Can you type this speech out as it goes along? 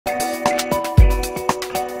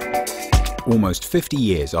Almost 50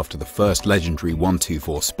 years after the first legendary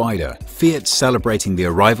 124 Spider, Fiat's celebrating the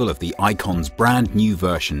arrival of the Icon's brand new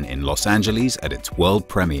version in Los Angeles at its world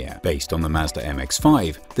premiere. Based on the Mazda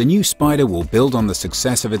MX-5, the new Spider will build on the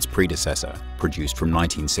success of its predecessor. Produced from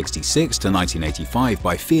 1966 to 1985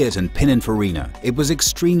 by Fiat and Pininfarina, it was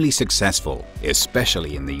extremely successful,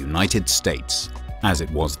 especially in the United States. As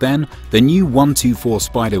it was then, the new 124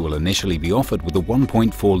 Spider will initially be offered with a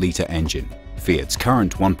 1.4-litre engine. Fiat's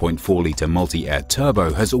current 1.4-litre multi-air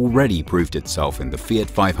turbo has already proved itself in the Fiat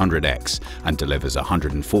 500X and delivers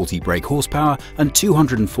 140 brake horsepower and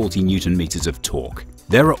 240 Nm of torque.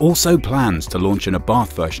 There are also plans to launch an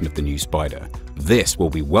Abarth version of the new Spider. This will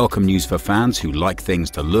be welcome news for fans who like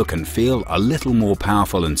things to look and feel a little more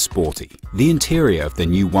powerful and sporty. The interior of the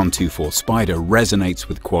new 124 Spider resonates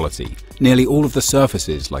with quality. Nearly all of the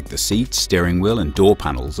surfaces, like the seats, steering wheel and door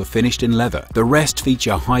panels, are finished in leather. The rest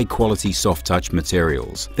feature high-quality soft-touch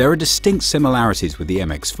materials. There are distinct similarities with the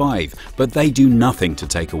MX-5, but they do nothing to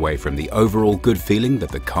take away from the overall good feeling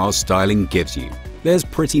that the car's styling gives you. There's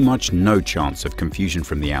pretty much no chance of confusion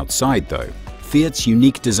from the outside though. Fiat's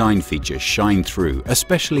unique design features shine through,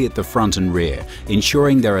 especially at the front and rear,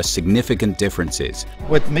 ensuring there are significant differences.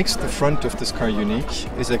 What makes the front of this car unique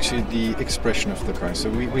is actually the expression of the car. So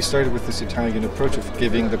we started with this Italian approach of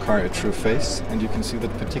giving the car a true face, and you can see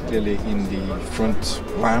that particularly in the front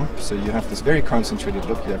lamp. So you have this very concentrated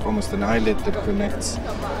look. You have almost an eyelid that connects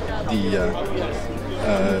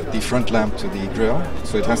the front lamp to the grille.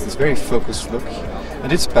 So it has this very focused look.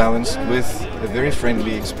 And it's balanced with a very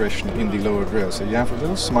friendly expression in the lower grille. So you have a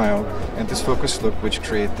little smile and this focused look which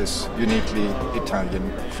create this uniquely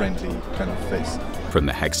Italian friendly kind of face. From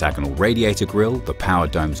the hexagonal radiator grille, the power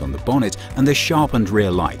domes on the bonnet and the sharpened rear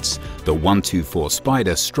lights, the 124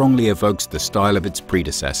 Spider strongly evokes the style of its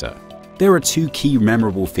predecessor. There are two key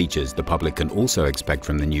memorable features the public can also expect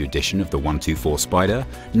from the new edition of the 124 Spider.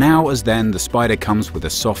 Now as then, the Spider comes with a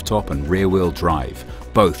soft top and rear-wheel drive,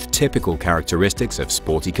 both typical characteristics of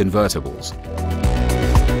sporty convertibles.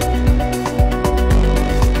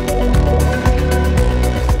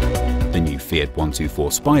 The new Fiat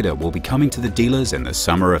 124 Spider will be coming to the dealers in the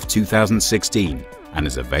summer of 2016 and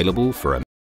is available for a